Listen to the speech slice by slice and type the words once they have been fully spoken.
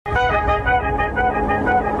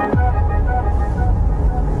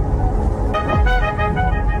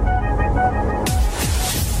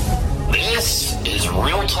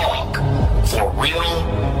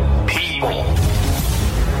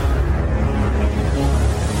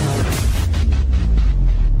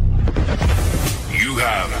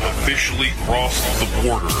officially crossed the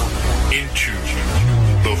border into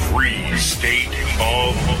the free state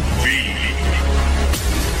of V.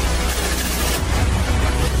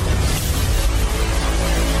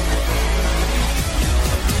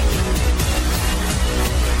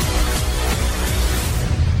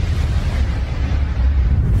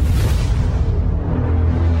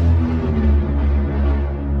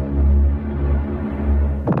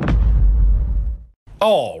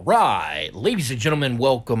 All right, ladies and gentlemen,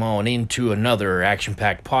 welcome on into another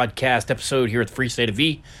action-packed podcast episode here at the Free State of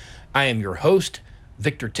V. I am your host,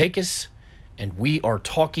 Victor Takis, and we are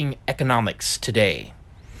talking economics today.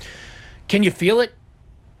 Can you feel it?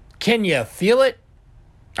 Can you feel it?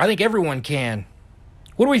 I think everyone can.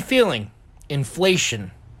 What are we feeling? Inflation,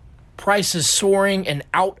 prices soaring and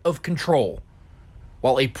out of control,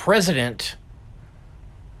 while a president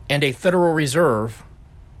and a Federal Reserve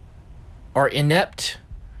are inept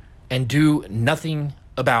and do nothing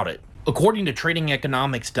about it. According to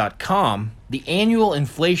TradingEconomics.com, the annual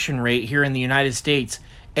inflation rate here in the United States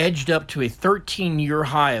edged up to a 13-year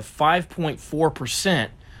high of 5.4%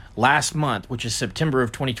 last month, which is September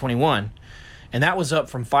of 2021, and that was up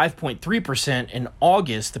from 5.3% in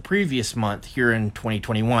August the previous month here in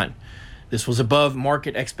 2021. This was above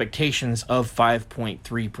market expectations of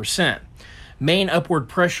 5.3%. Main upward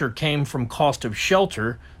pressure came from cost of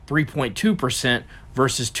shelter, 3.2%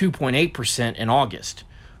 versus 2.8% in August.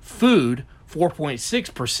 Food,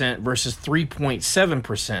 4.6% versus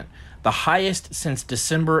 3.7%, the highest since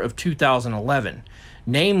December of 2011.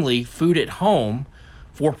 Namely, food at home,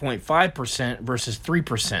 4.5% versus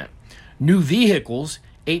 3%. New vehicles,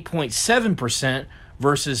 8.7%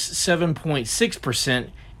 versus 7.6%,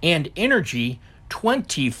 and energy,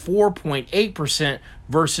 24.8%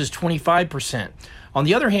 versus 25%. On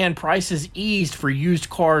the other hand, prices eased for used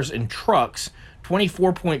cars and trucks,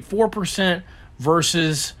 24.4%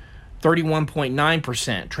 versus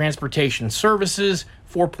 31.9%. Transportation services,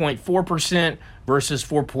 4.4% versus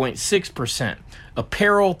 4.6%.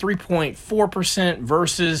 Apparel, 3.4%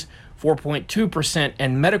 versus 4.2%.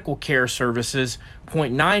 And medical care services,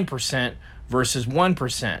 0.9% versus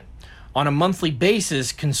 1%. On a monthly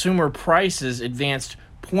basis, consumer prices advanced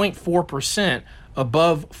 0.4%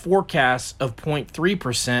 above forecasts of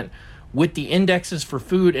 0.3%, with the indexes for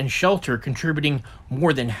food and shelter contributing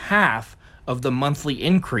more than half of the monthly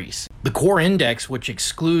increase. The core index, which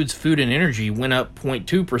excludes food and energy, went up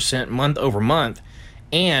 0.2% month over month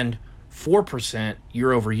and 4%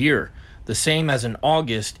 year over year, the same as in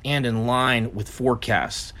August and in line with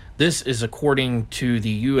forecasts. This is according to the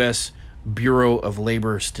U.S. Bureau of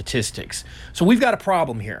Labor Statistics. So we've got a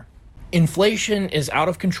problem here. Inflation is out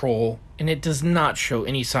of control, and it does not show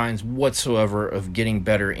any signs whatsoever of getting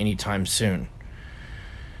better anytime soon.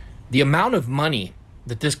 The amount of money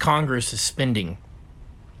that this Congress is spending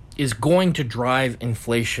is going to drive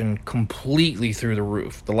inflation completely through the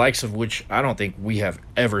roof, the likes of which I don't think we have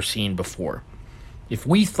ever seen before. If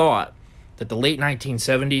we thought that the late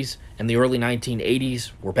 1970s and the early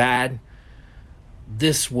 1980s were bad,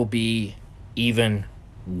 this will be even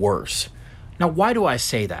worse. Now, why do I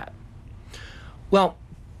say that? Well,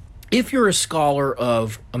 if you're a scholar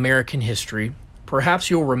of American history, perhaps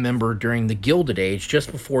you'll remember during the Gilded Age,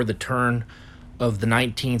 just before the turn of the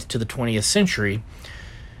 19th to the 20th century,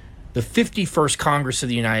 the 51st Congress of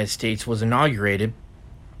the United States was inaugurated,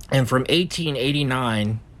 and from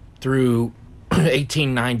 1889 through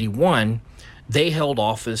 1891, they held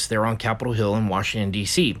office there on Capitol Hill in Washington,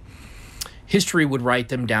 D.C. History would write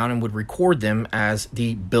them down and would record them as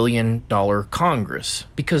the $1 billion Congress,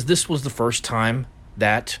 because this was the first time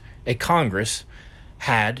that a Congress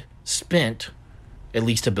had spent at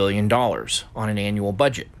least $1 billion on an annual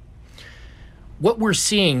budget. What we're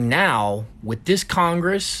seeing now with this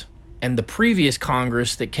Congress and the previous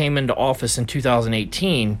Congress that came into office in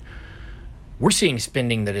 2018, we're seeing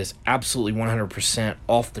spending that is absolutely 100%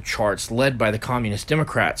 off the charts, led by the Communist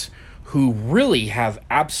Democrats, who really have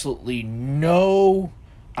absolutely no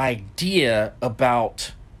idea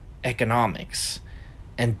about economics,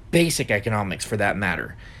 and basic economics for that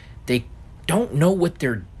matter. They don't know what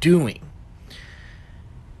they're doing.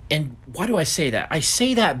 And why do I say that? I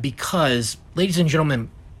say that because, ladies and gentlemen,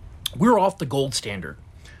 we're off the gold standard.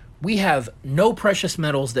 We have no precious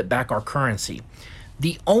metals that back our currency.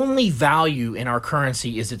 The only value in our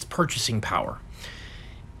currency is its purchasing power.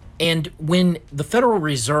 And when the Federal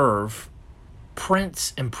Reserve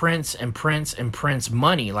prints and prints and prints and prints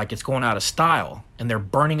money like it's going out of style, and they're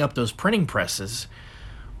burning up those printing presses,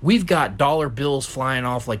 we've got dollar bills flying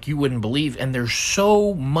off like you wouldn't believe, and there's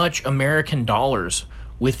so much American dollars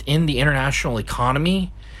within the international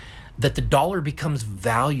economy that the dollar becomes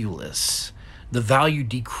valueless. the value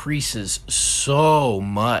decreases so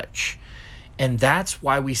much. And that's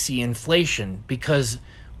why we see inflation, because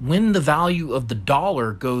when the value of the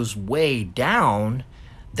dollar goes way down,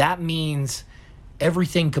 that means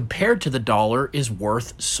everything compared to the dollar is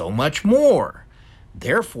worth so much more.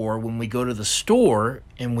 Therefore, when we go to the store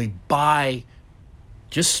and we buy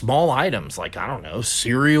just small items like, I don't know,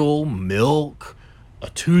 cereal, milk, a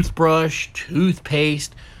toothbrush,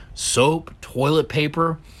 toothpaste, soap, toilet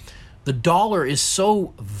paper, the dollar is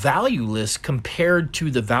so valueless compared to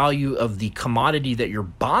the value of the commodity that you're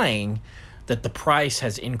buying that the price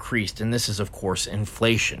has increased. And this is, of course,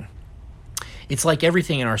 inflation. It's like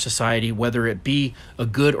everything in our society, whether it be a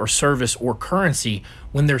good or service or currency,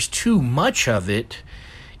 when there's too much of it,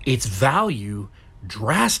 its value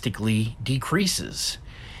drastically decreases.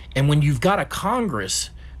 And when you've got a Congress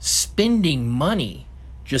spending money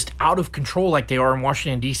just out of control like they are in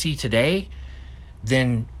Washington, D.C. today,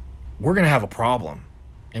 then we're going to have a problem.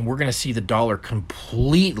 And we're going to see the dollar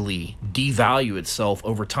completely devalue itself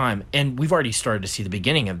over time. And we've already started to see the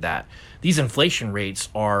beginning of that. These inflation rates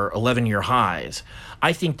are 11-year highs.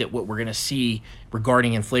 I think that what we're going to see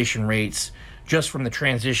regarding inflation rates just from the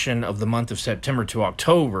transition of the month of September to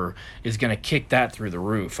October is going to kick that through the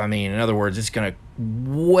roof. I mean, in other words, it's going to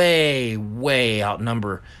way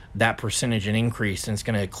outnumber that percentage in increase, and it's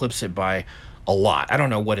going to eclipse it by a lot. I don't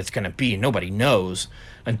know what it's going to be. Nobody knows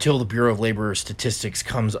until the Bureau of Labor Statistics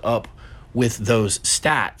comes up with those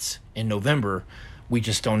stats in November. We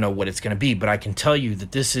just don't know what it's going to be. But I can tell you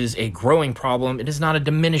that this is a growing problem. It is not a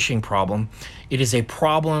diminishing problem. It is a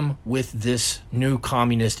problem with this new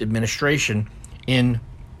communist administration in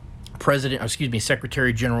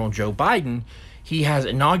Secretary General Joe Biden. He has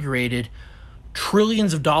inaugurated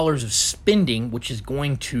trillions of dollars of spending, which is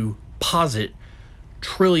going to posit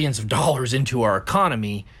trillions of dollars into our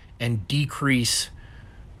economy and decrease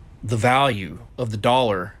the value of the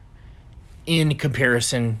dollar in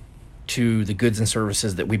comparison to the goods and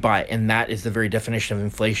services that we buy. And that is the very definition of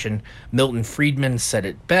inflation. Milton Friedman said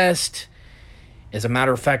it best. As a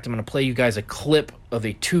matter of fact, I'm going to play you guys a clip of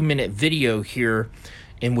a 2-minute video here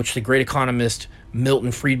in which the great economist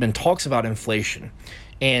Milton Friedman talks about inflation.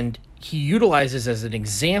 And he utilizes as an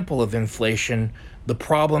example of inflation the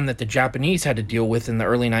problem that the Japanese had to deal with in the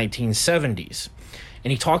early 1970s.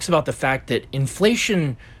 And he talks about the fact that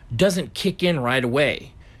inflation doesn't kick in right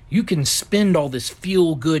away. You can spend all this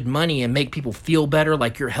feel-good money and make people feel better,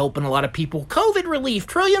 like you're helping a lot of people. COVID relief,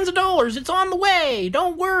 trillions of dollars, it's on the way.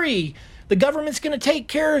 Don't worry. The government's going to take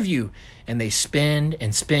care of you. And they spend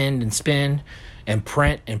and spend and spend and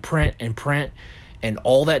print and print and print. And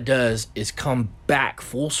all that does is come back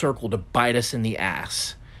full circle to bite us in the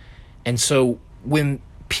ass. And so when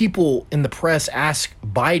people in the press ask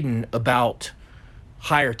Biden about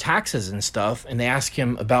higher taxes and stuff, and they ask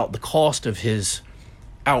him about the cost of his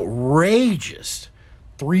outrageous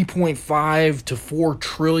 $3.5 to $4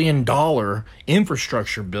 trillion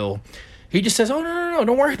infrastructure bill, he just says, oh, no,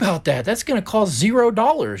 don't worry about that. That's going to cost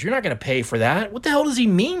 $0. You're not going to pay for that. What the hell does he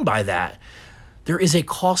mean by that? There is a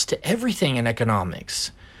cost to everything in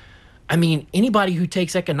economics. I mean, anybody who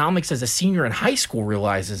takes economics as a senior in high school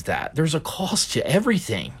realizes that. There's a cost to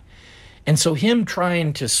everything. And so him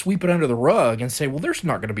trying to sweep it under the rug and say, well, there's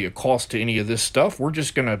not going to be a cost to any of this stuff. We're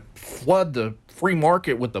just going to flood the free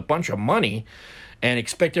market with a bunch of money and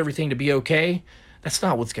expect everything to be okay. That's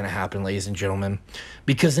not what's going to happen, ladies and gentlemen.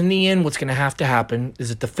 Because in the end, what's going to happen is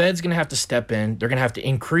that the Fed's going to have to step in. They're going to have to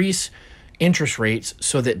increase interest rates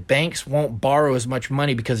so that banks won't borrow as much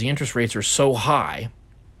money because the interest rates are so high.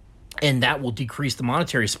 And that will decrease the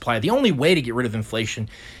monetary supply. The only way to get rid of inflation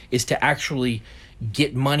is to actually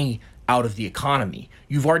get money out of the economy.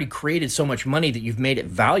 You've already created so much money that you've made it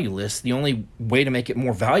valueless. The only way to make it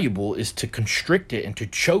more valuable is to constrict it and to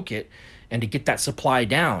choke it and to get that supply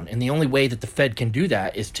down. And the only way that the Fed can do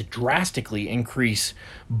that is to drastically increase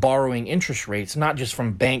borrowing interest rates, not just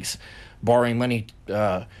from banks borrowing money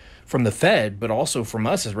from the Fed, but also from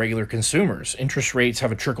us as regular consumers. Interest rates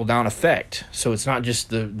have a trickle-down effect. So it's not just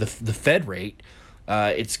the Fed rate.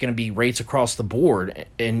 It's going to be rates across the board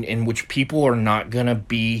in which people are not going to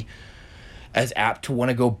be as apt to want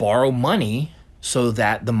to go borrow money so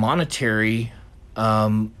that the monetary,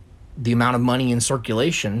 the amount of money in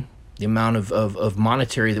circulation, the amount of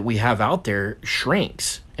monetary that we have out there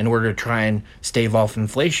shrinks in order to try and stave off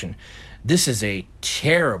inflation. This is a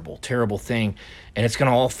terrible, terrible thing, and it's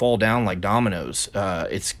going to all fall down like dominoes.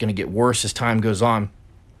 It's going to get worse as time goes on.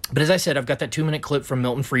 But as I said, I've got that 2-minute clip from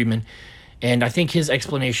Milton Friedman, and I think his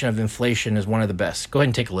explanation of inflation is one of the best. Go ahead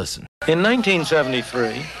and take a listen. In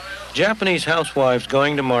 1973, Japanese housewives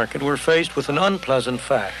going to market were faced with an unpleasant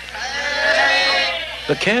fact.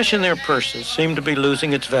 The cash in their purses seemed to be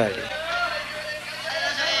losing its value.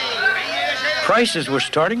 Prices were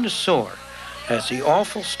starting to soar as the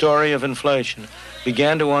awful story of inflation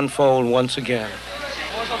began to unfold once again.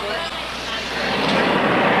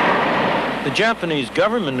 The Japanese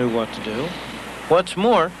government knew what to do. What's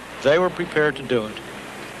more, they were prepared to do it.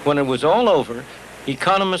 When it was all over,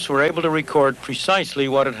 economists were able to record precisely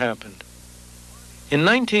what had happened. In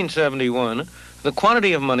 1971, the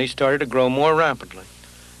quantity of money started to grow more rapidly.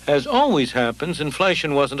 As always happens,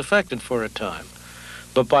 inflation wasn't affected for a time.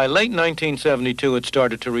 But by late 1972, it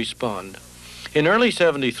started to respond. In early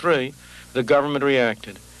 73, the government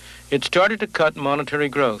reacted. It started to cut monetary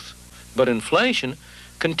growth, but inflation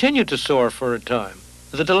continued to soar for a time.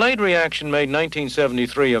 The delayed reaction made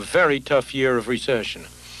 1973 a very tough year of recession.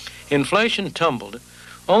 Inflation tumbled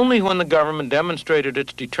only when the government demonstrated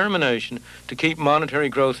its determination to keep monetary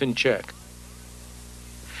growth in check.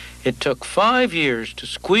 It took 5 years to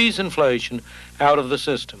squeeze inflation out of the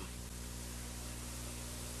system.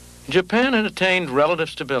 Japan had attained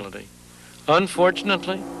relative stability.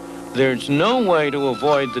 Unfortunately, there's no way to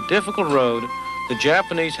avoid the difficult road the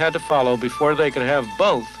Japanese had to follow before they could have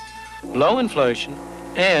both low inflation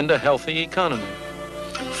and a healthy economy.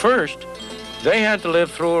 First, they had to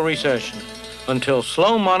live through a recession until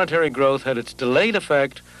slow monetary growth had its delayed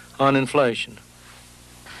effect on inflation.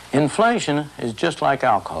 Inflation is just like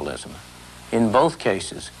alcoholism. In both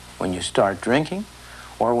cases, when you start drinking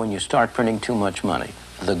or when you start printing too much money,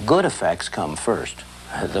 the good effects come first.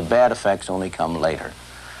 The bad effects only come later.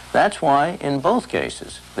 That's why, in both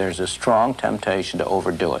cases, there's a strong temptation to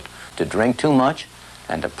overdo it, to drink too much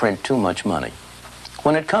and to print too much money.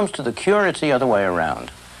 When it comes to the cure, it's the other way around.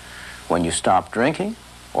 When you stop drinking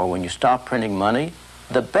or when you stop printing money,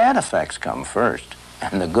 the bad effects come first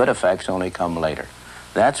and the good effects only come later.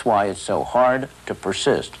 That's why it's so hard to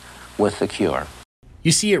persist with the cure.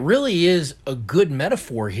 You see, it really is a good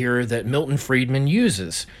metaphor here that Milton Friedman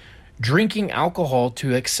uses. Drinking alcohol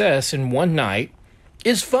to excess in one night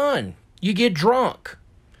is fun. You get drunk.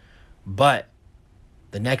 But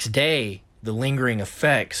the next day, the lingering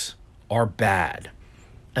effects are bad.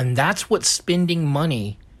 And that's what spending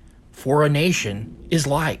money for a nation is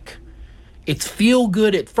like. It's feel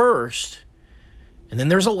good at first, and then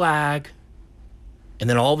there's a lag, and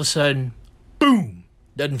then all of a sudden, boom,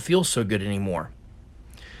 doesn't feel so good anymore.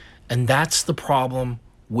 And that's the problem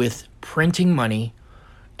with printing money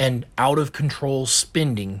and out of control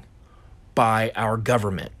spending by our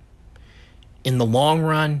government. In the long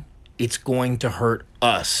run, it's going to hurt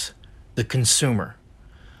us, the consumer.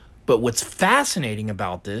 But what's fascinating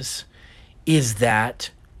about this is that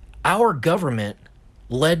our government,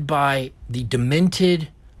 led by the demented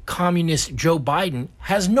communist Joe Biden,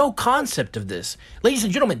 has no concept of this. Ladies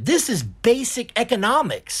and gentlemen, this is basic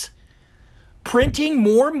economics. Printing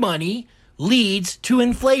more money leads to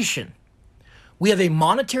inflation. We have a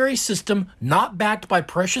monetary system not backed by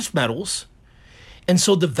precious metals, and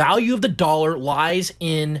so the value of the dollar lies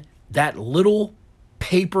in that little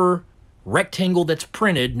paper rectangle that's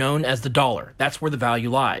printed known as the dollar. That's where the value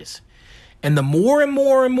lies. And the more and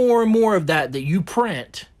more and more and more of that you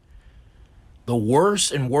print, the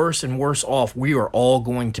worse and worse and worse off we are all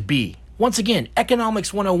going to be. Once again,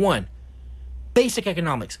 Economics 101, basic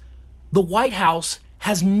economics. The White House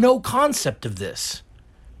has no concept of this.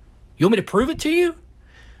 You want me to prove it to you?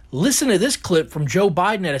 Listen to this clip from Joe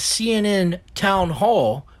Biden at a CNN town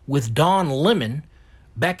hall with Don Lemon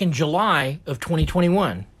back in July of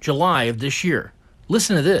 2021, July of this year.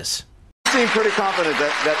 Listen to this. You seem pretty confident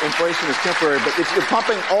that inflation is temporary, but if you're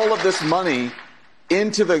pumping all of this money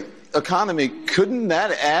into the economy, couldn't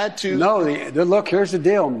that add to... No, look, here's the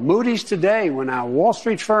deal. Moody's today, when a Wall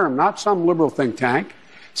Street firm, not some liberal think tank,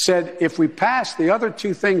 said if we pass the other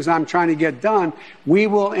two things I'm trying to get done, we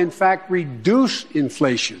will in fact reduce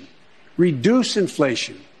inflation. Reduce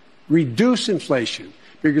inflation. Reduce inflation.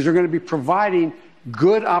 Because they're going to be providing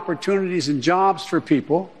good opportunities and jobs for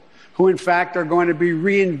people who in fact are going to be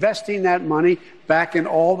reinvesting that money back in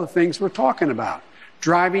all the things we're talking about.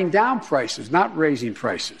 Driving down prices, not raising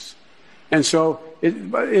prices. And so it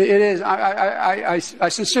is, I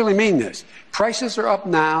sincerely mean this. Prices are up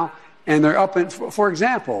now. And they're up, for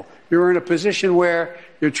example, you're in a position where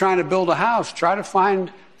you're trying to build a house, try to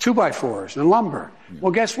find 2x4s and lumber.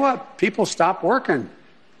 Well, guess what? People stopped working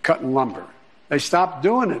cutting lumber. They stopped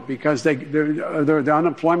doing it because the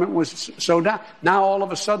unemployment was so down. Now, all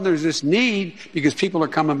of a sudden, there's this need because people are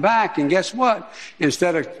coming back. And guess what?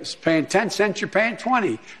 Instead of paying 10 cents, you're paying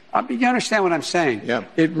 20. You understand what I'm saying? Yeah.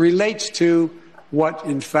 It relates to what,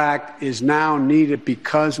 in fact, is now needed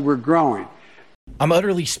because we're growing. I'm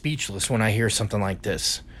utterly speechless when I hear something like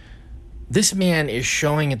this. This man is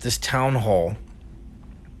showing at this town hall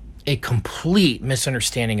a complete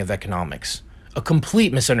misunderstanding of economics. A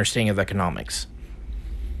complete misunderstanding of economics.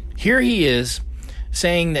 Here he is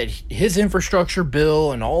saying that his infrastructure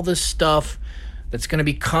bill and all this stuff that's going to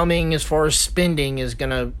be coming as far as spending is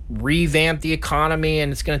going to revamp the economy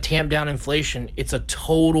and it's going to tamp down inflation. It's a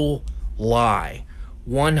total lie.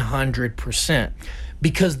 100%.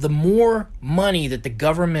 Because the more money that the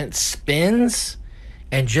government spends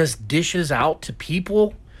and just dishes out to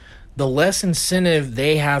people, the less incentive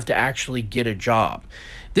they have to actually get a job.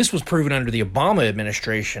 This was proven under the Obama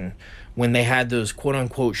administration when they had those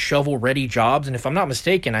quote-unquote shovel-ready jobs. And if I'm not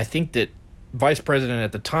mistaken, I think that Vice President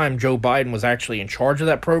at the time, Joe Biden, was actually in charge of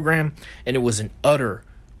that program, and it was an utter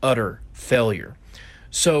failure.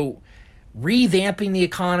 So revamping the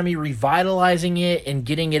economy, revitalizing it, and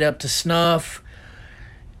getting it up to snuff,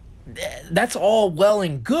 that's all well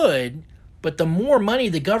and good. But the more money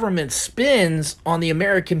the government spends on the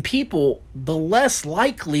American people, the less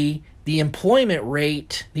likely the unemployment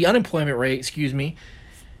rate,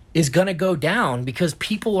 is going to go down, because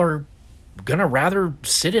people are going to rather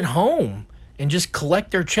sit at home and just collect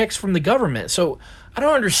their checks from the government. So I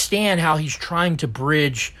don't understand how he's trying to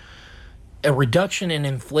bridge a reduction in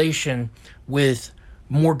inflation with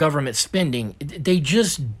more government spending. They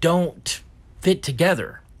just don't fit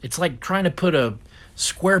together. It's like trying to put a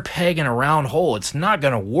square peg in a round hole. It's not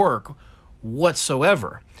going to work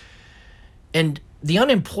whatsoever. And the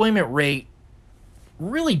unemployment rate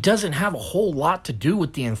really doesn't have a whole lot to do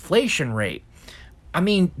with the inflation rate. I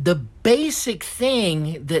mean, the basic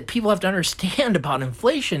thing that people have to understand about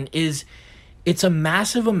inflation is it's a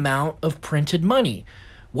massive amount of printed money.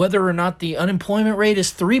 Whether or not the unemployment rate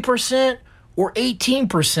is 3% or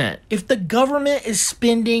 18%, if the government is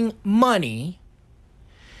spending money,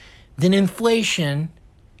 then inflation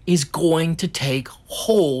is going to take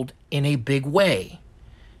hold in a big way.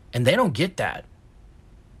 And they don't get that.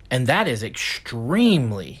 And that is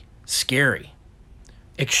extremely scary.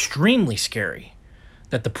 Extremely scary.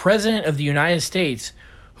 That the President of the United States,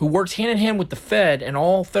 who works hand in hand with the Fed and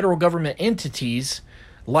all federal government entities,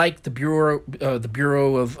 like the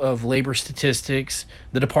Bureau of Labor Statistics,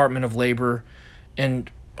 the Department of Labor, and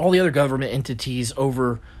all the other government entities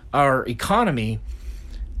over our economy.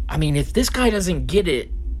 I mean, if this guy doesn't get it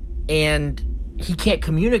and he can't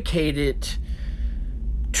communicate it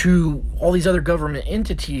to all these other government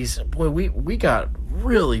entities, boy, we got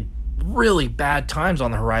really, really bad times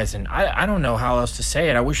on the horizon. I don't know how else to say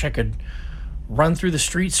it. I wish I could run through the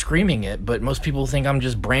streets screaming it, but most people think I'm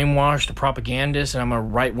just brainwashed, a propagandist, and I'm a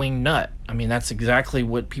right-wing nut. I mean, that's exactly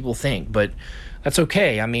what people think, but that's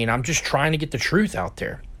okay. I mean, I'm just trying to get the truth out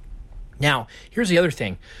there. Now, here's the other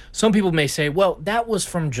thing. Some people may say, well, that was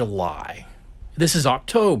from July. This is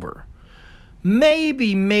October.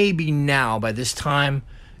 Maybe now, by this time,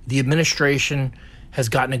 the administration has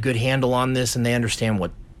gotten a good handle on this and they understand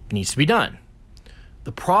what needs to be done.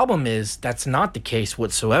 The problem is that's not the case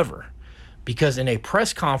whatsoever, because in a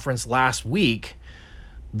press conference last week,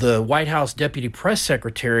 the White House Deputy Press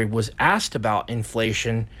Secretary was asked about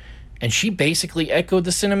inflation, and she basically echoed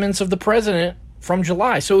the sentiments of the president from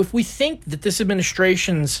July. So if we think that this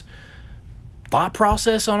administration's thought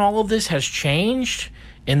process on all of this has changed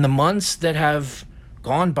in the months that have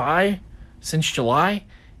gone by since July,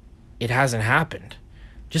 it hasn't happened.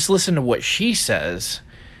 Just listen to what she says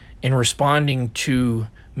in responding to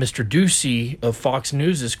Mr. Ducey of Fox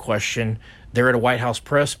News' question there at a White House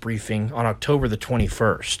press briefing on October the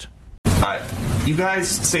 21st. You guys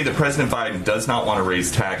say that President Biden does not want to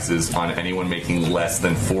raise taxes on anyone making less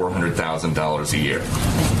than $400,000 a year.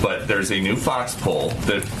 But there's a new Fox poll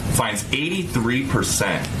that finds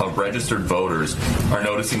 83% of registered voters are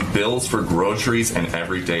noticing bills for groceries and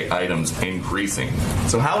everyday items increasing.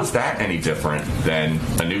 So how is that any different than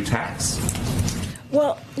a new tax?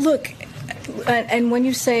 Well, look, and when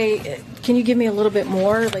you say, can you give me a little bit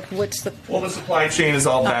more? Like, what's the... Well, the supply chain is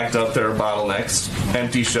all backed up. There are bottlenecks,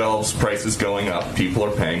 empty shelves, prices going up. People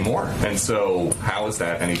are paying more. And so how is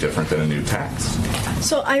that any different than a new tax?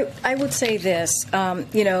 So I would say this,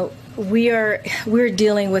 we're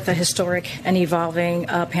dealing with a historic and evolving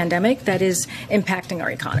pandemic that is impacting our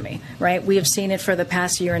economy, right? We have seen it for the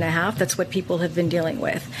past year and a half. That's what people have been dealing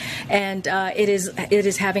with. And it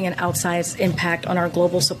is having an outsized impact on our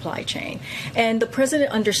global supply chain. And the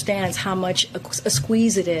president understands how much a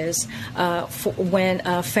squeeze it is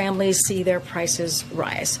when families see their prices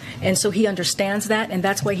rise. And so he understands that, and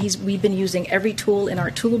that's why we've been using every tool in our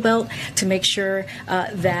tool belt to make sure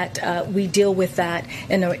that we deal with that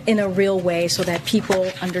in a real way so that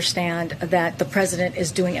people understand that the president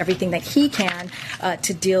is doing everything that he can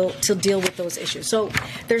to deal with those issues. So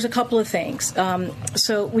there's a couple of things.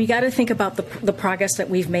 So we got to think about the progress that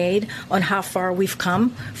we've made on how far we've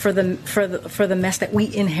come for the mess that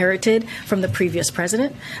we inherited from the previous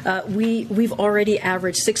president. We've already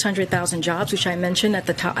averaged 600,000 jobs, which I mentioned at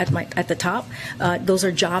the top. Those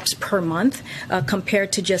are jobs per month,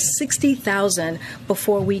 compared to just 60,000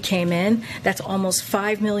 before we came in. That's almost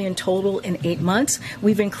 5 million total in 8 months.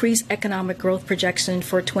 We've increased economic growth projection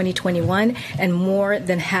for 2021 and more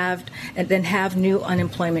than have new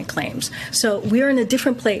unemployment claims. So we're in a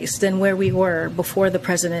different place than where we were before the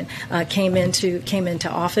president came into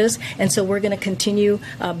office. And so we're going to continue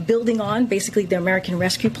building on basically the American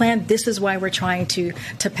Rescue Plan. This is why we're trying to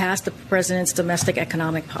pass the president's domestic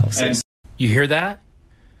economic policies. You hear that?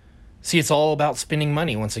 See, it's all about spending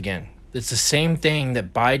money once again. It's the same thing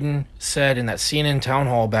that Biden said in that CNN town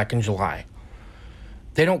hall back in July.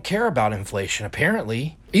 They don't care about inflation,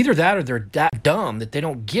 apparently. Either that or they're that dumb that they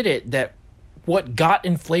don't get it, that what got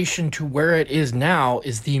inflation to where it is now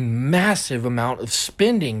is the massive amount of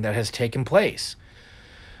spending that has taken place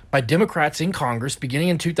by Democrats in Congress beginning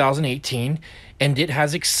in 2018, and it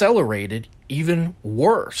has accelerated even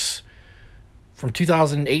worse. From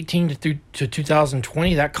 2018 to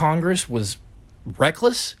 2020, that Congress was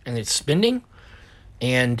reckless in its spending.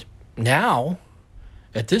 And now,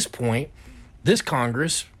 at this point, this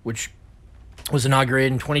Congress, which was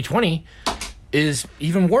inaugurated in 2020, is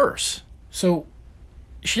even worse. So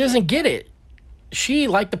she doesn't get it. She,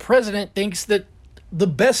 like the president, thinks that the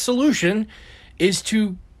best solution is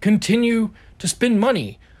to continue to spend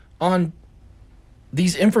money on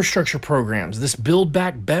these infrastructure programs, this Build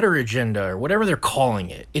Back Better agenda, or whatever they're calling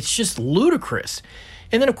it. It's just ludicrous.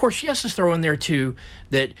 And then, of course, she has to throw in there, too,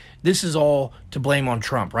 that this is all to blame on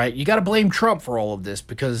Trump, right? You got to blame Trump for all of this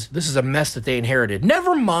because this is a mess that they inherited.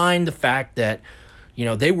 Never mind the fact that, you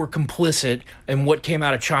know, they were complicit in what came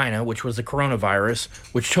out of China, which was the coronavirus,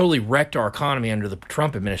 which totally wrecked our economy under the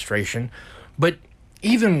Trump administration. But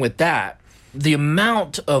even with that, the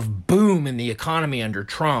amount of boom in the economy under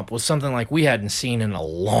Trump was something like we hadn't seen in a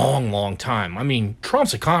long, long time. I mean,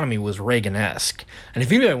 Trump's economy was Reagan-esque. And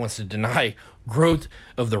if anybody wants to deny growth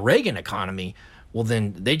of the Reagan economy, well,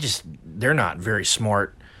 then they're not very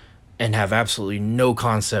smart and have absolutely no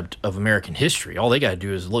concept of American history. All they got to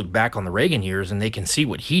do is look back on the Reagan years and they can see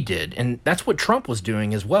what he did. And that's what Trump was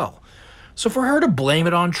doing as well. So for her to blame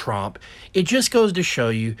it on Trump, it just goes to show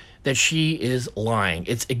you that she is lying.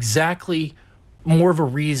 It's exactly more of a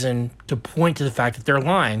reason to point to the fact that they're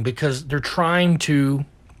lying, because they're trying to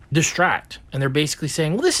distract. And they're basically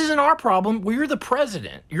saying, well, this isn't our problem. We're the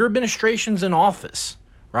president. Your administration's in office,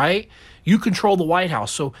 right? You control the White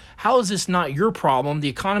House. So how is this not your problem? The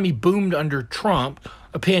economy boomed under Trump.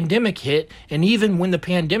 A pandemic hit. And even when the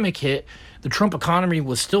pandemic hit, the Trump economy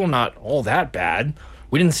was still not all that bad.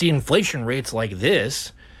 We didn't see inflation rates like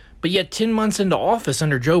this. But yet 10 months into office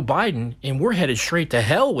under Joe Biden, and we're headed straight to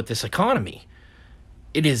hell with this economy.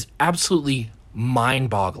 It is absolutely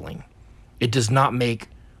mind-boggling. It does not make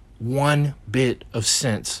one bit of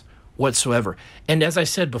sense whatsoever. And as I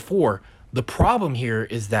said before, the problem here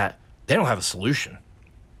is that they don't have a solution.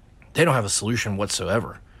 They don't have a solution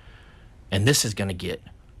whatsoever. And this is going to get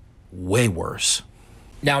way worse.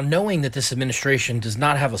 Now, knowing that this administration does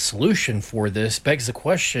not have a solution for this begs the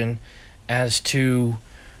question as to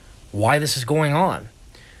why this is going on.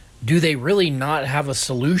 Do they really not have a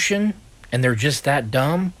solution and they're just that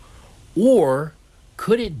dumb? Or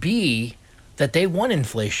could it be that they want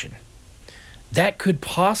inflation? That could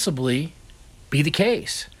possibly be the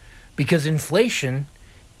case, because inflation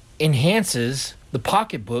enhances the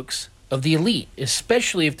pocketbooks of the elite,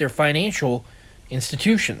 especially if they're financial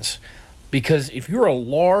institutions. Because if you're a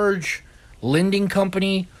large lending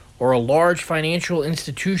company or a large financial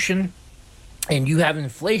institution and you have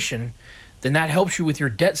inflation, then that helps you with your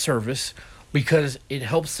debt service, because it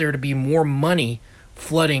helps there to be more money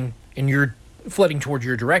flooding towards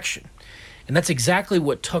your direction. And that's exactly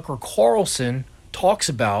what Tucker Carlson talks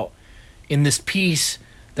about in this piece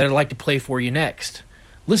that I'd like to play for you next.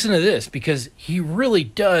 Listen to this, because he really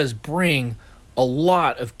does bring a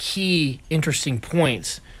lot of key, interesting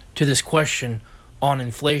points to this question on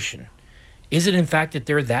inflation. Is it in fact that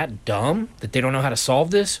they're that dumb that they don't know how to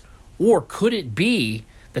solve this? Or could it be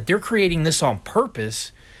that they're creating this on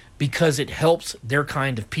purpose because it helps their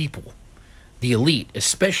kind of people, the elite,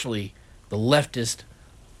 especially the leftist,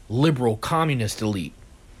 liberal, communist elite?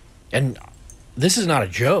 And this is not a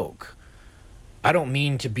joke. I don't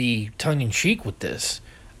mean to be tongue-in-cheek with this.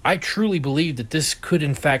 I truly believe that this could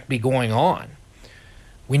in fact be going on.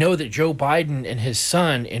 We know that Joe Biden and his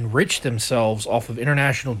son enriched themselves off of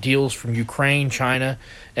international deals from Ukraine, China,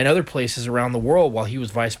 and other places around the world while he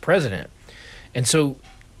was vice president. And so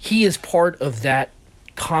he is part of that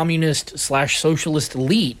communist/socialist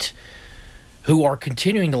elite who are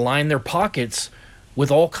continuing to line their pockets with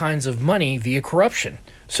all kinds of money via corruption.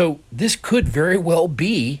 So this could very well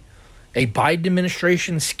be a Biden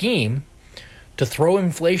administration scheme to throw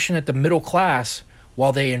inflation at the middle class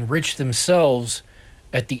while they enrich themselves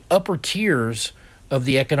at the upper tiers of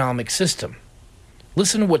the economic system.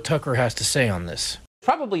 Listen to what Tucker has to say on this.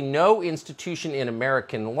 Probably no institution in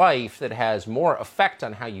American life that has more effect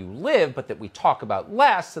on how you live, but that we talk about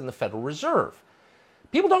less than the Federal Reserve.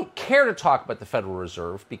 People don't care to talk about the Federal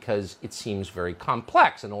Reserve because it seems very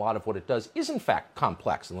complex, and a lot of what it does is in fact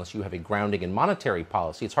complex. Unless you have a grounding in monetary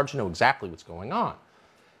policy, it's hard to know exactly what's going on.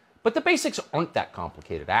 But the basics aren't that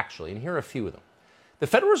complicated, actually, and here are a few of them. The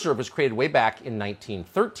Federal Reserve was created way back in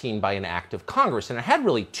 1913 by an act of Congress, and it had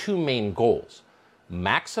really two main goals: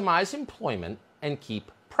 maximize employment and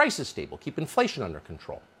keep prices stable, keep inflation under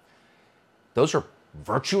control. Those are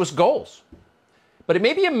virtuous goals. But it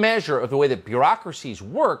may be a measure of the way that bureaucracies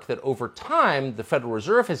work that over time the Federal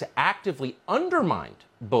Reserve has actively undermined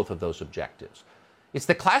both of those objectives. It's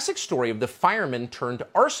the classic story of the fireman turned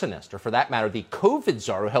arsonist, or for that matter, the COVID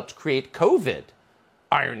czar who helped create COVID.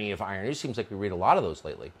 Irony of irony. Seems like we read a lot of those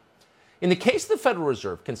lately. In the case of the Federal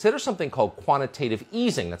Reserve, consider something called quantitative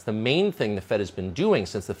easing. That's the main thing the Fed has been doing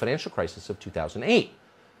since the financial crisis of 2008.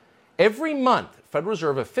 Every month, Federal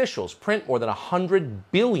Reserve officials print more than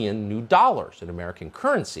 100 billion new dollars in American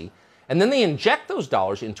currency, and then they inject those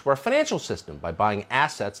dollars into our financial system by buying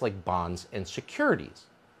assets like bonds and securities.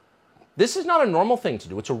 This is not a normal thing to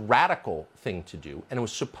do. It's a radical thing to do, and it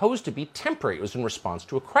was supposed to be temporary. It was in response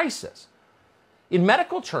to a crisis. In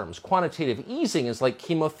medical terms, quantitative easing is like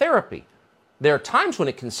chemotherapy. There are times when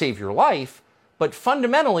it can save your life, but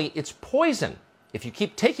fundamentally it's poison. If you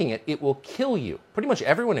keep taking it, it will kill you. Pretty much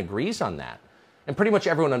everyone agrees on that. And pretty much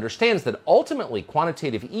everyone understands that ultimately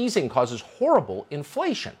quantitative easing causes horrible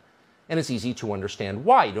inflation. And it's easy to understand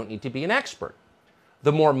why. You don't need to be an expert.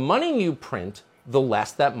 The more money you print, the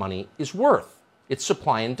less that money is worth. It's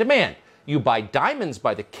supply and demand. You buy diamonds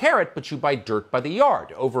by the carat, but you buy dirt by the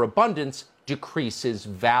yard. Overabundance decreases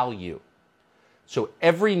value. So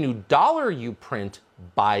every new dollar you print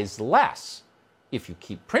buys less. If you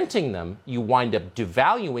keep printing them, you wind up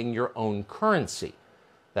devaluing your own currency.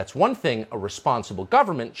 That's one thing a responsible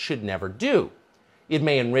government should never do. It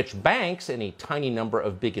may enrich banks and a tiny number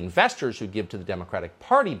of big investors who give to the Democratic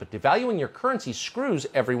Party, but devaluing your currency screws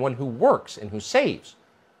everyone who works and who saves.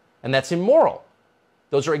 And that's immoral.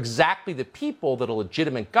 Those are exactly the people that a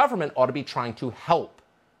legitimate government ought to be trying to help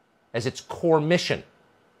as its core mission.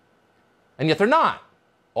 And yet they're not.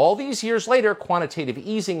 All these years later, quantitative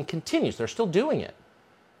easing continues. They're still doing it.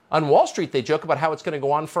 On Wall Street, they joke about how it's going to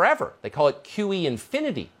go on forever. They call it QE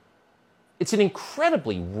infinity. It's an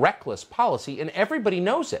incredibly reckless policy, and everybody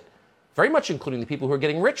knows it, very much including the people who are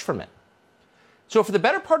getting rich from it. So for the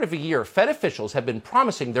better part of a year, Fed officials have been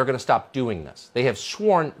promising they're going to stop doing this. They have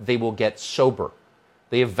sworn they will get sober.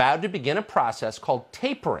 They have vowed to begin a process called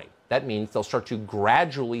tapering. That means they'll start to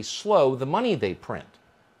gradually slow the money they print.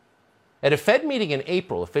 At a Fed meeting in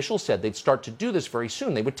April, officials said they'd start to do this very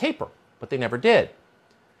soon. They would taper, but they never did.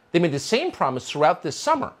 They made the same promise throughout this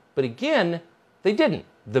summer, but again, they didn't.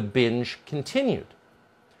 The binge continued.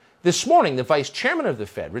 This morning, the vice chairman of the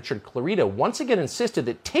Fed, Richard Clarida, once again insisted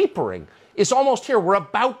that tapering is almost here. We're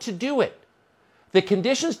about to do it. The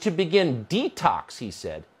conditions to begin detox, he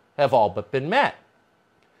said, have all but been met.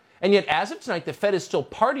 And yet, as of tonight, the Fed is still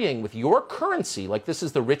partying with your currency like this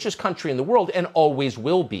is the richest country in the world and always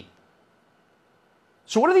will be.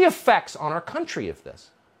 So what are the effects on our country of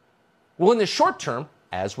this? Well, in the short term,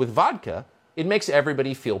 as with vodka, it makes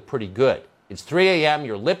everybody feel pretty good. It's 3 a.m.,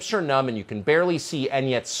 your lips are numb, and you can barely see, and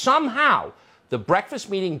yet somehow the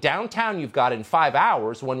breakfast meeting downtown you've got in 5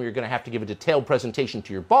 hours, the one where you're going to have to give a detailed presentation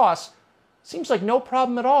to your boss, seems like no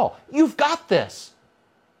problem at all. You've got this.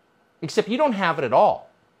 Except you don't have it at all.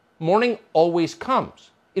 Morning always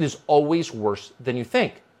comes. It is always worse than you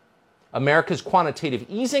think. America's quantitative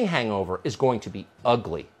easing hangover is going to be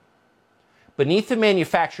ugly. Beneath the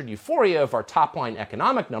manufactured euphoria of our top-line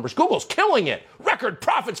economic numbers, Google's killing it. Record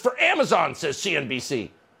profits for Amazon, says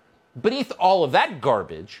CNBC. Beneath all of that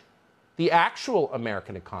garbage, the actual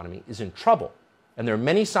American economy is in trouble, and there are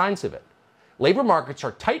many signs of it. Labor markets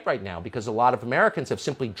are tight right now because a lot of Americans have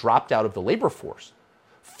simply dropped out of the labor force.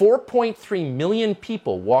 4.3 million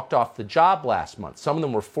people walked off the job last month. Some of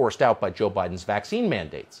them were forced out by Joe Biden's vaccine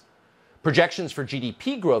mandates. Projections for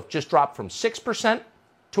GDP growth just dropped from 6%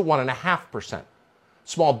 to 1.5%.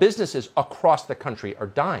 Small businesses across the country are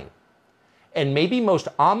dying. And maybe most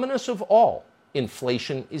ominous of all,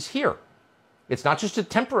 inflation is here. It's not just a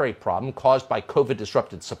temporary problem caused by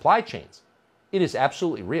COVID-disrupted supply chains. It is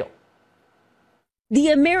absolutely real. The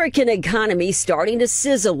American economy starting to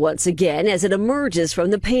sizzle once again as it emerges from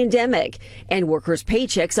the pandemic. And workers'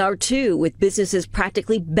 paychecks are too, with businesses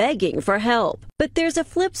practically begging for help. But there's a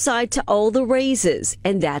flip side to all the raises,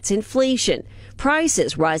 and that's inflation.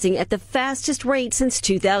 Prices rising at the fastest rate since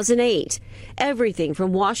 2008. Everything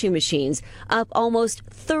from washing machines up almost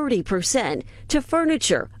 30% to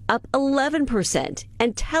furniture up 11%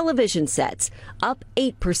 and television sets up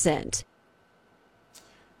 8%.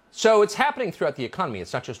 So it's happening throughout the economy.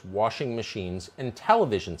 It's not just washing machines and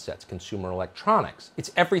television sets, consumer electronics.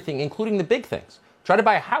 It's everything, including the big things. Try to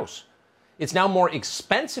buy a house. It's now more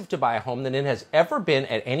expensive to buy a home than it has ever been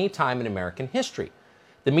at any time in American history.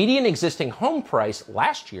 The median existing home price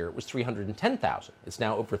last year was $310,000. It's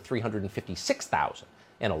now over $356,000,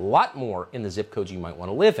 and a lot more in the zip codes you might want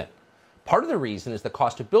to live in. Part of the reason is the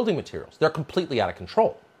cost of building materials. They're completely out of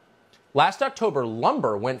control. Last October,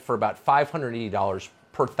 lumber went for about $580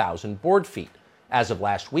 per 1,000 board feet. As of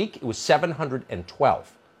last week, it was $712.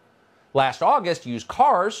 Last August, used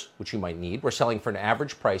cars, which you might need, were selling for an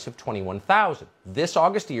average price of $21,000. This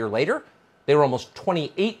August, a year later, they were almost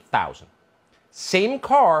 $28,000. Same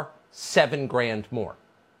car, $7,000 more.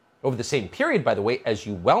 Over the same period, by the way, as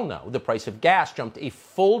you well know, the price of gas jumped a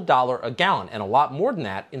full $1 a gallon, and a lot more than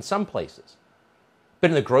that in some places. But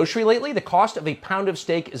in the grocery lately, the cost of a pound of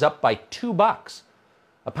steak is up by $2.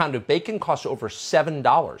 A pound of bacon costs over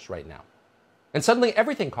 $7 right now. And suddenly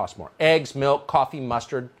everything costs more. Eggs, milk, coffee,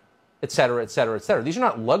 mustard, etc., etc., etc. These are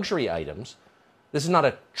not luxury items. This is not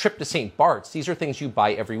a trip to St. Bart's. These are things you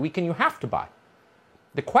buy every week and you have to buy.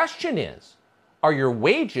 The question is, are your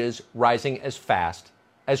wages rising as fast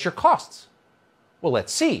as your costs? Well,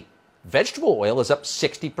 let's see. Vegetable oil is up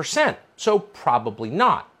 60%, so probably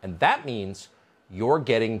not. And that means you're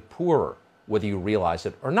getting poorer, whether you realize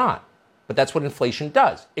it or not. But that's what inflation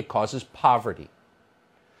does. It causes poverty.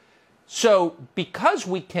 So because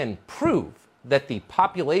we can prove that the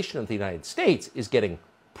population of the United States is getting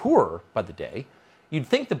poorer by the day, you'd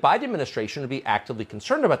think the Biden administration would be actively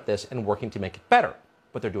concerned about this and working to make it better.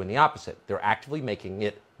 But they're doing the opposite. They're actively making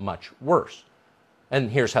it much worse.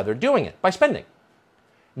 And here's how they're doing it: by spending.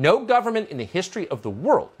 No government in the history of the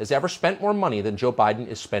world has ever spent more money than Joe Biden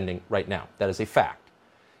is spending right now. That is a fact.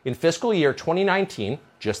 In fiscal year 2019,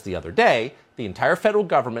 just the other day, the entire federal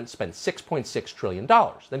government spent $6.6 trillion.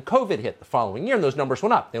 Then COVID hit the following year, and those numbers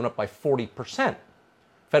went up. They went up by 40%.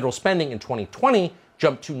 Federal spending in 2020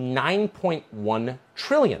 jumped to $9.1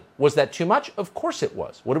 trillion. Was that too much? Of course it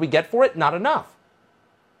was. What do we get for it? Not enough.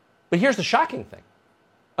 But here's the shocking thing.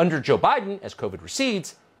 Under Joe Biden, as COVID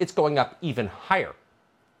recedes, it's going up even higher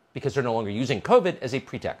because they're no longer using COVID as a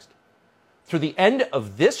pretext. Through the end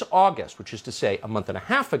of this August, which is to say a month and a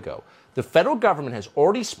half ago, the federal government has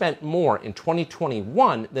already spent more in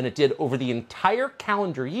 2021 than it did over the entire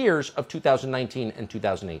calendar years of 2019 and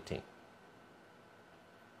 2018.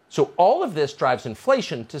 So all of this drives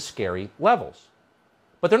inflation to scary levels.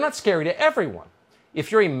 But they're not scary to everyone.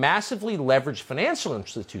 If you're a massively leveraged financial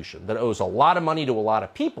institution that owes a lot of money to a lot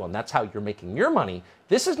of people, and that's how you're making your money,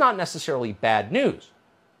 this is not necessarily bad news.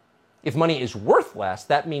 If money is worth less,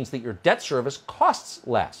 that means that your debt service costs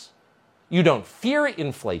less. You don't fear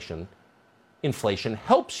inflation. Inflation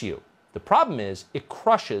helps you. The problem is it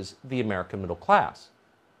crushes the American middle class.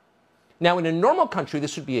 Now, in a normal country,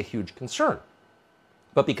 this would be a huge concern.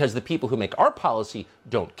 But because the people who make our policy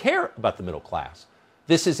don't care about the middle class,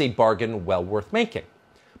 this is a bargain well worth making.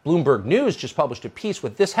 Bloomberg News just published a piece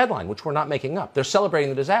with this headline, which we're not making up. They're celebrating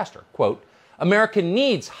the disaster. Quote, "America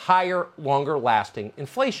needs higher, longer-lasting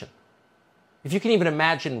inflation." If you can even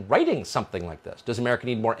imagine writing something like this, does America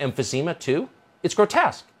need more emphysema too? It's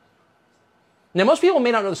grotesque. Now, most people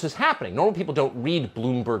may not know this is happening. Normal people don't read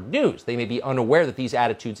Bloomberg News. They may be unaware that these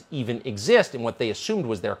attitudes even exist in what they assumed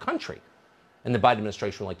was their country. And the Biden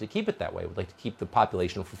administration would like to keep it that way, would like to keep the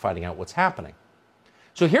population from finding out what's happening.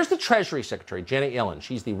 So here's the Treasury Secretary, Janet Yellen.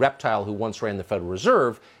 She's the reptile who once ran the Federal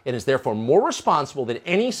Reserve and is therefore more responsible than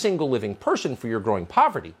any single living person for your growing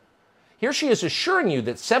poverty. Here she is assuring you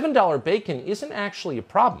that $7 bacon isn't actually a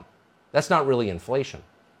problem. That's not really inflation.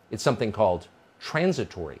 It's something called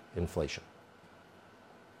transitory inflation.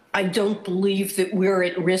 I don't believe that we're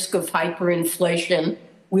at risk of hyperinflation.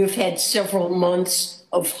 We've had several months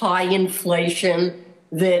of high inflation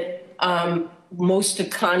that most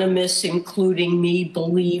economists, including me,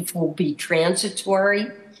 believe will be transitory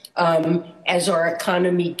as our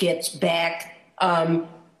economy gets back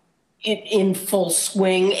in full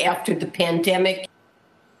swing after the pandemic.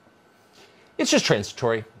 It's just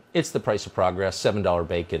transitory. It's the price of progress, $7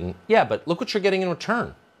 bacon. Yeah, but look what you're getting in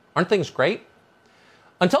return. Aren't things great?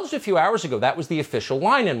 Until just a few hours ago, that was the official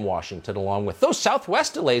line in Washington, along with those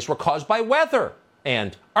Southwest delays were caused by weather.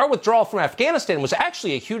 And our withdrawal from Afghanistan was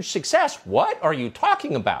actually a huge success. What are you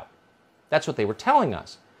talking about? That's what they were telling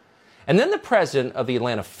us. And then the president of the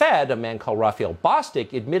Atlanta Fed, a man called Raphael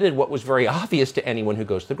Bostic, admitted what was very obvious to anyone who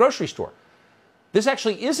goes to the grocery store. This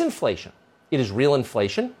actually is inflation. It is real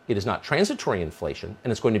inflation. It is not transitory inflation,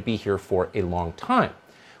 and it's going to be here for a long time.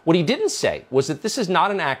 What he didn't say was that this is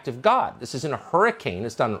not an act of God. This isn't a hurricane.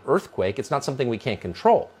 It's not an earthquake. It's not something we can't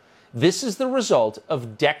control. This is the result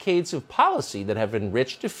of decades of policy that have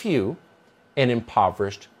enriched a few and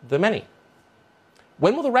impoverished the many.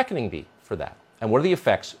 When will the reckoning be for that? And what are the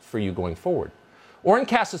effects for you going forward? Oren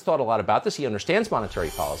Cass has thought a lot about this. He understands monetary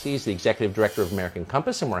policy. He's the executive director of American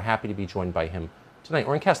Compass, and we're happy to be joined by him tonight.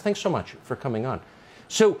 Oren Cass, thanks so much for coming on.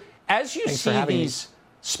 So as you see these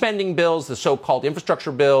spending bills, the so-called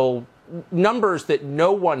infrastructure bill, numbers that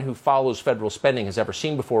no one who follows federal spending has ever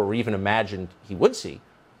seen before or even imagined he would see,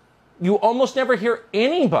 you almost never hear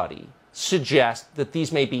anybody suggest that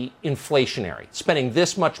these may be inflationary. Spending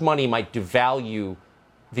this much money might devalue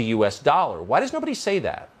the U.S. dollar. Why does nobody say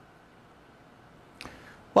that?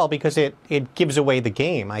 Well, because it gives away the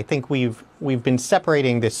game. I think we've been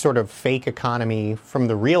separating this sort of fake economy from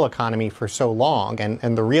the real economy for so long,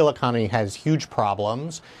 and the real economy has huge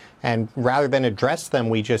problems. And rather than address them,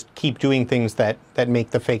 we just keep doing things that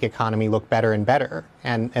make the fake economy look better and better.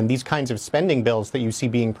 And these kinds of spending bills that you see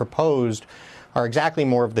being proposed are exactly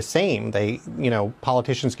more of the same.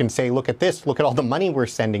 Politicians can say, look at this, look at all the money we're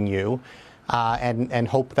sending you, and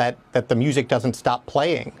hope that the music doesn't stop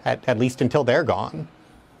playing, at least until they're gone.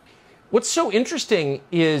 What's so interesting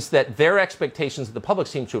is that their expectations of the public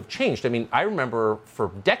seem to have changed. I mean, I remember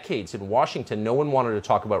for decades in Washington, no one wanted to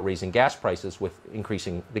talk about raising gas prices with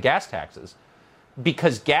increasing the gas taxes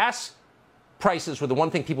because gas prices were the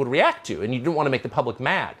one thing people would react to, and you didn't want to make the public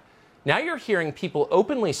mad. Now you're hearing people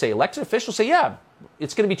openly say, elected officials say, yeah,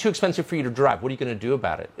 it's going to be too expensive for you to drive. What are you going to do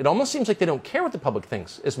about it? It almost seems like they don't care what the public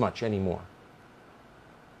thinks as much anymore.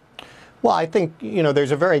 Well, I think,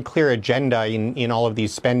 there's a very clear agenda in all of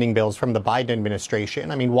these spending bills from the Biden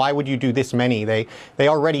administration. I mean, why would you do this many? They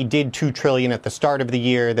already did $2 trillion at the start of the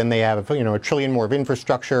year. Then they have, $1 trillion more of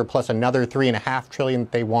infrastructure plus another $3.5 trillion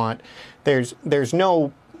that they want. There's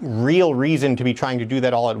no real reason to be trying to do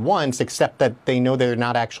that all at once, except that they know they're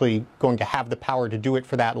not actually going to have the power to do it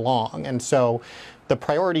for that long. And so the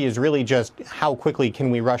priority is really just how quickly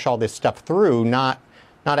can we rush all this stuff through, not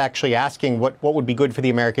actually asking what would be good for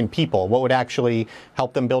the American people, what would actually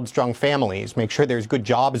help them build strong families, make sure there's good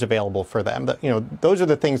jobs available for them. Those are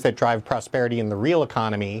the things that drive prosperity in the real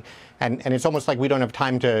economy, and it's almost like we don't have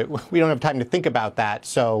time to think about that.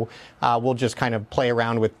 So we'll just kind of play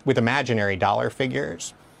around with imaginary dollar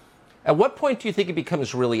figures. At what point do you think it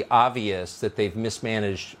becomes really obvious that they've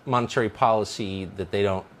mismanaged monetary policy, that they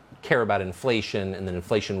don't care about inflation, and then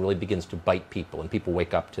inflation really begins to bite people and people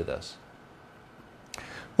wake up to this?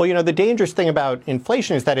 Well, the dangerous thing about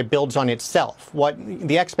inflation is that it builds on itself.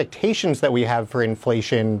 The expectations that we have for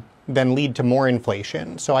inflation then lead to more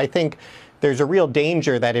inflation. So I think there's a real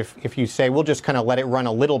danger that if you say, we'll just kind of let it run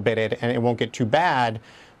a little bit and it won't get too bad,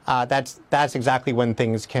 that's exactly when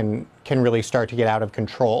things can really start to get out of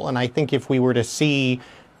control. And I think if we were to see,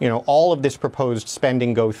 all of this proposed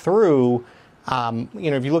spending go through,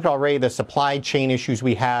 if you look at already the supply chain issues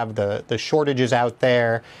we have, the shortages out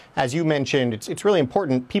there, as you mentioned, it's really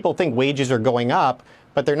important. People think wages are going up,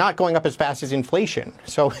 but they're not going up as fast as inflation.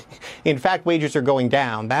 So, in fact, wages are going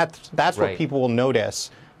down. That's right. What people will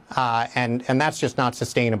notice, and that's just not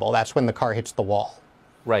sustainable. That's when the car hits the wall.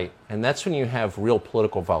 Right, and that's when you have real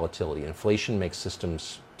political volatility. Inflation makes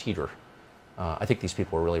systems teeter. I think these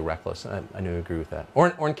people are really reckless. I know you agree with that.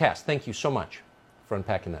 Oren Cass, thank you so much for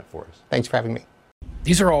unpacking that for us. Thanks for having me.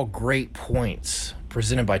 These are all great points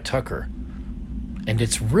presented by Tucker. And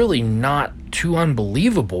it's really not too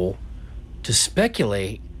unbelievable to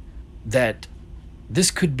speculate that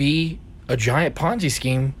this could be a giant Ponzi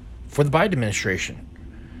scheme for the Biden administration.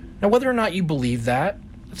 Now, whether or not you believe that,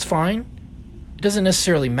 that's fine. It doesn't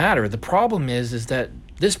necessarily matter. The problem is that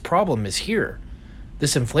this problem is here,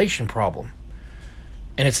 this inflation problem.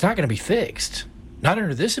 And it's not going to be fixed. Not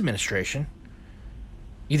under this administration.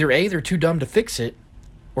 Either A, they're too dumb to fix it,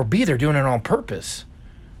 or B, they're doing it on purpose.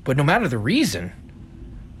 But no matter the reason,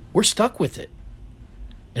 we're stuck with it.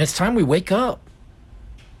 And it's time we wake up.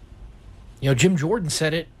 Jim Jordan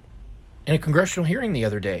said it in a congressional hearing the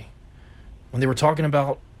other day when they were talking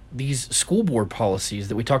about these school board policies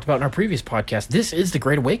that we talked about in our previous podcast. This is the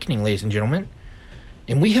Great Awakening, ladies and gentlemen.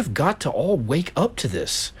 And we have got to all wake up to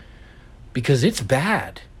this because it's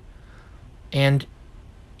bad. And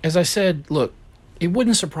as I said, look, it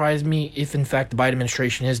wouldn't surprise me if, in fact, the Biden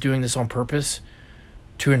administration is doing this on purpose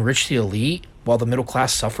to enrich the elite while the middle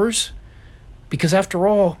class suffers. Because after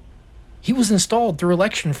all, he was installed through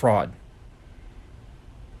election fraud.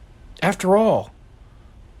 After all,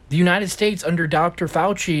 the United States under Dr.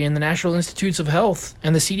 Fauci and the National Institutes of Health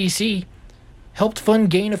and the CDC helped fund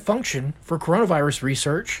gain of function for coronavirus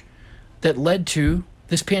research that led to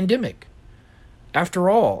this pandemic. After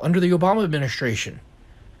all, under the Obama administration,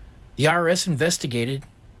 the IRS investigated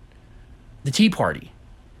the Tea Party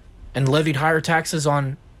and levied higher taxes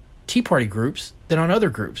on Tea Party groups than on other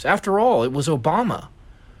groups. After all, it was Obama,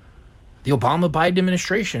 the Obama-Biden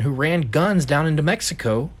administration, who ran guns down into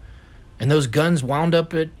Mexico, and those guns wound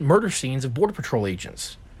up at murder scenes of Border Patrol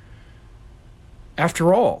agents.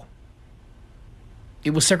 After all,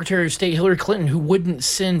 it was Secretary of State Hillary Clinton who wouldn't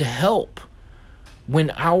send help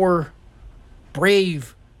when our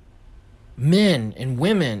brave men and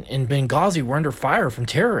women in Benghazi were under fire from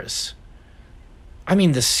terrorists. I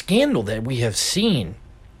mean, the scandal that we have seen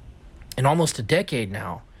in almost a decade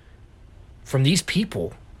now from these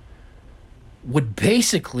people would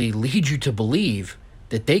basically lead you to believe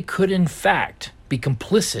that they could, in fact, be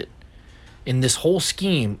complicit in this whole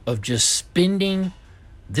scheme of just spending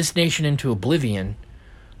this nation into oblivion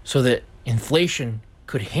so that inflation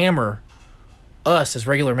could hammer us as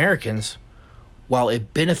regular Americans while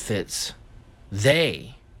it benefits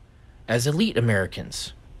they as elite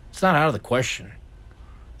Americans. It's not out of the question.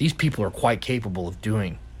 These people are quite capable of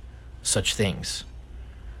doing such things.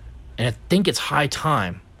 And I think it's high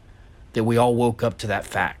time that we all woke up to that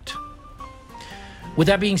fact. With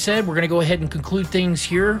that being said, we're going to go ahead and conclude things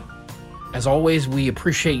here. As always, we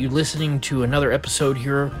appreciate you listening to another episode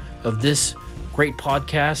here of this great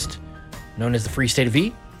podcast known as the Free State of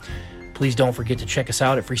V. Please don't forget to check us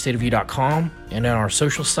out at freestateofview.com and on our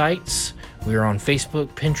social sites. We are on Facebook,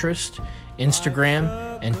 Pinterest,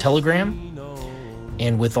 Instagram, and Telegram.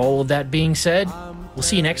 And with all of that being said, we'll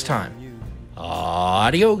see you next time.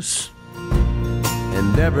 Adios.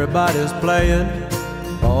 And everybody's playing,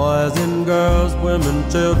 boys and girls, women,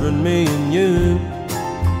 children, me and you.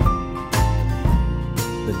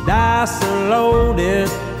 The dice are loaded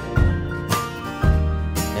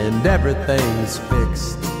and everything's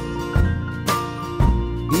fixed.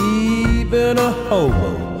 Even a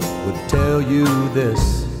hobo would tell you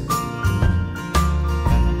this.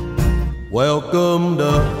 Welcome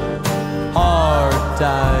to hard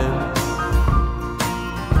times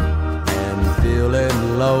and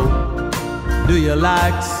feeling low. Do you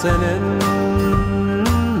like sinning?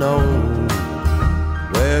 No.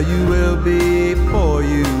 Where you will be before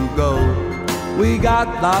you go. We got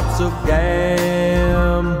lots of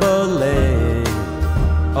gambling.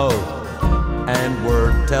 Oh, and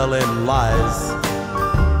we're telling lies.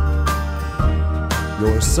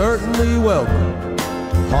 You're certainly welcome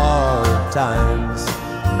to hard times.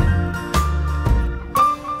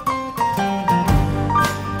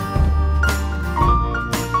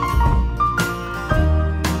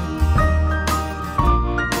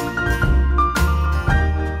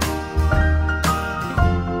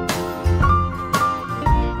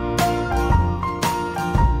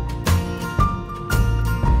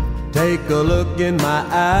 Take a look in my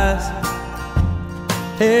eyes.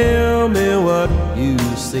 Tell me what you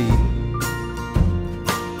see.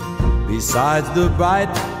 Besides the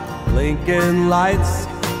bright blinking lights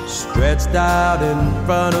stretched out in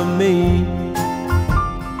front of me,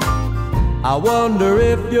 I wonder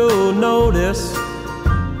if you'll notice.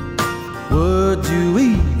 Would you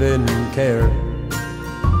even care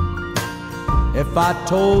if I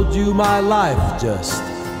told you my life just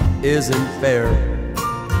isn't fair?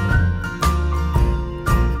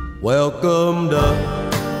 Welcome to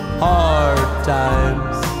hard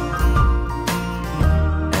times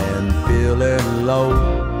and feeling low.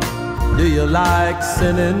 Do you like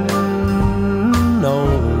sinning? No.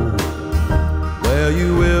 Well,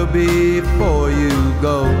 you will be before you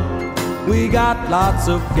go. We got lots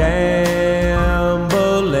of gambling.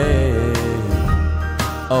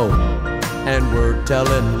 Oh, and we're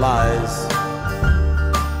telling lies.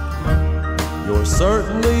 You're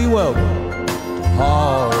certainly welcome.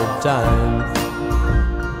 Hard times,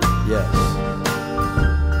 yes.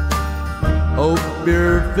 Hope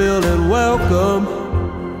you're feeling welcome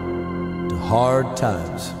to hard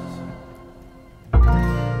times.